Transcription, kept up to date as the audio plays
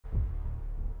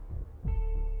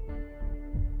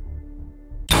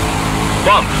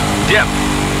bump, dip.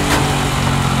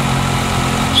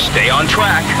 Stay on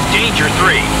track, danger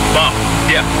 3, bump,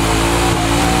 dip.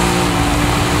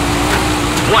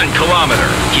 1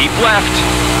 kilometer, keep left.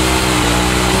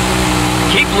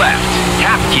 Keep left,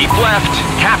 keep left,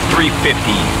 cap 350,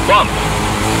 bump.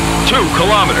 2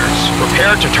 kilometers,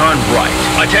 prepare to turn right.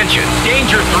 Attention,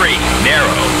 danger 3,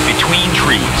 narrow, between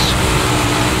trees.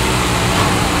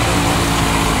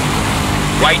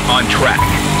 Right on track,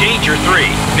 danger 3,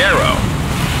 narrow.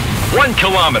 1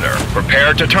 kilometer,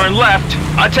 prepare to turn left.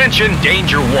 Attention,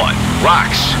 danger 1,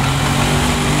 rocks.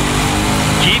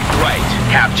 Keep right,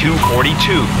 cap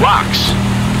 242, rocks.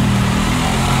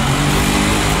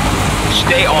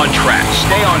 Stay on track,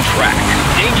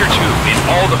 danger 2 in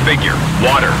all the figure,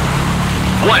 water.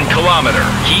 1 kilometer,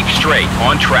 keep straight,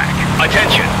 on track.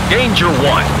 Attention, danger 1,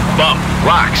 bump,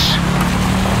 rocks.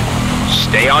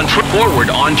 Stay on forward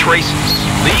on traces,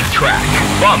 leave track,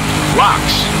 bump,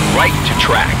 rocks, right to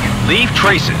track, leave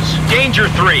traces, danger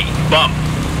 3, bump.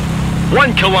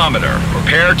 1 kilometer,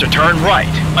 prepare to turn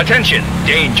right. Attention,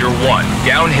 danger 1,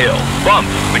 downhill, bump,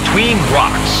 between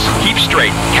rocks. Keep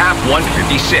straight, cap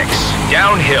 156,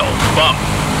 downhill, bump.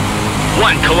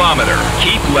 1 kilometer,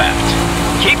 keep left,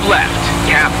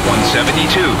 cap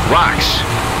 172, rocks.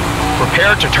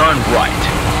 Prepare to turn right.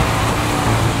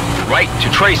 Right to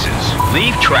traces,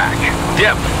 leave track,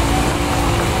 dip.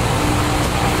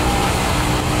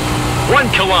 1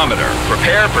 kilometer,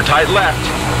 prepare for tight left.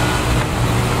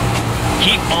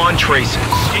 Keep on traces.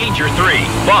 Danger 3,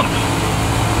 bump.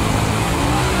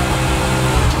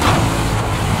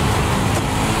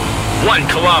 1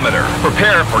 kilometer,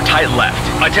 prepare for tight left.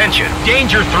 Attention,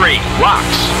 danger 3,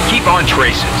 rocks. Keep on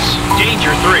traces.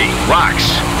 Danger 3, rocks.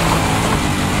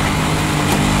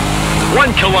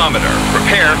 1 kilometer,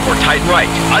 prepare for tight right.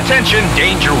 Attention,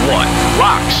 danger 1,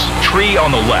 rocks. Tree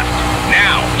on the left.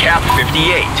 Now, cap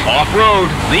 58, off-road,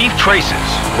 leave traces,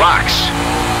 rocks.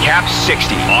 Cap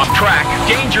 60, off track,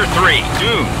 danger 3,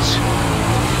 dunes.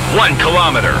 1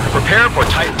 kilometer, prepare for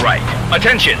tight right.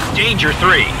 Attention, danger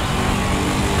 3.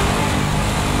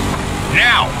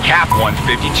 Now, cap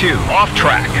 152, off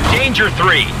track, danger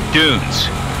 3, dunes.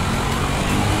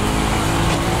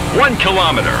 1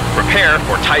 kilometer, prepare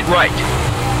for tight right.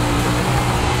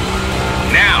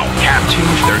 Now, cap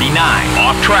 239,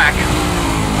 off track.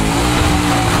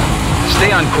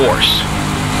 Stay on course.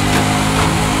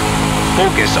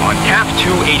 Focus on cap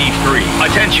 283.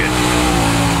 Attention.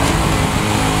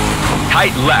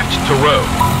 Tight left to road.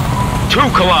 2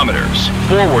 kilometers.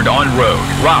 Forward on road.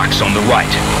 Rocks on the right.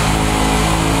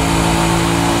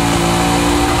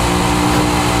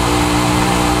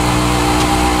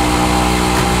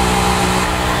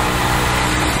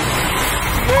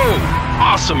 Whoa!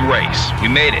 Awesome race. We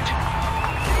made it.